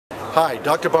Hi,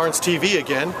 Dr. Barnes TV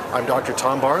again. I'm Dr.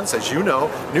 Tom Barnes, as you know,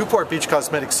 Newport Beach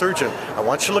Cosmetic Surgeon. I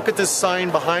want you to look at this sign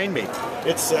behind me.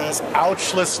 It says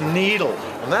Ouchless Needle.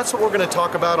 And that's what we're going to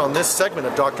talk about on this segment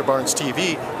of Dr. Barnes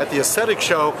TV at the Aesthetic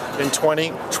Show in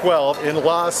 2012 in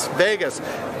Las Vegas.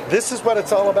 This is what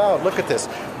it's all about. Look at this.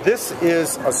 This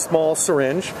is a small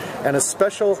syringe and a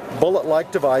special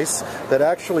bullet-like device that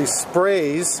actually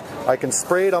sprays. I can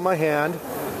spray it on my hand.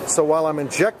 So while I'm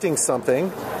injecting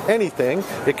something, anything,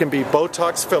 it can be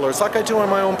Botox fillers like I do in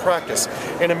my own practice.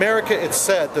 In America, it's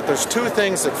said that there's two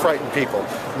things that frighten people.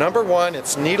 Number one,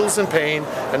 it's needles and pain,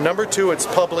 and number two, it's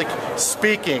public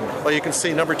speaking. Well, you can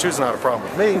see number two is not a problem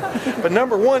with me, but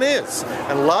number one is,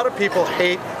 and a lot of people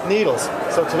hate needles.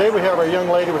 So today we have our young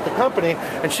lady with the company,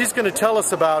 and she's going to tell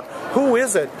us about who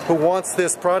is it who wants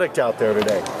this product out there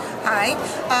today. Hi,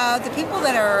 the people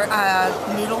that are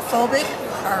needle phobic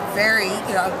are very,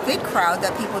 a big crowd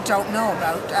that people don't know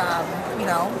about,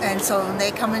 and so when they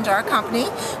come into our company,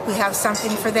 we have something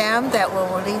for them that will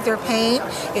relieve their pain.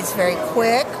 It's very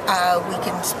quick. We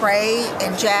can spray,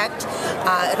 inject.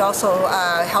 It also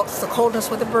helps the coldness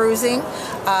with the bruising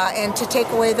and to take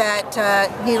away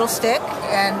that needle stick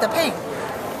and the pain.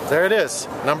 There it is.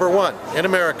 Number one, in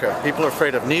America, people are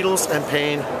afraid of needles and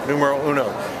pain, numero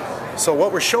uno. So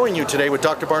what we're showing you today with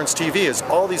Dr. Barnes TV is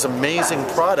all these amazing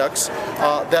products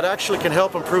that actually can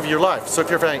help improve your life. So if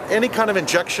you're having any kind of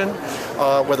injection,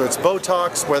 whether it's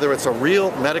Botox, whether it's a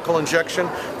real medical injection,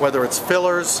 whether it's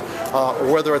fillers,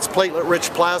 or whether it's platelet-rich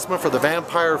plasma for the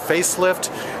Vampire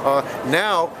FaceLift,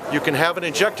 now you can have it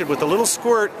injected with a little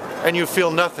squirt and you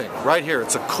feel nothing. Right here,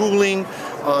 it's a cooling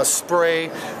spray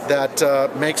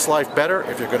that makes life better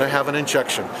if you're going to have an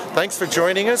injection. Thanks for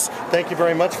joining us. Thank you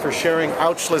very much for sharing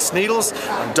Ouchless Needles.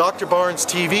 I'm Dr. Barnes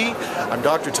TV. I'm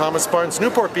Dr. Thomas Barnes,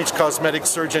 Newport Beach Cosmetic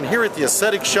Surgeon here at the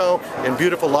Aesthetic Show in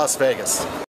beautiful Las Vegas.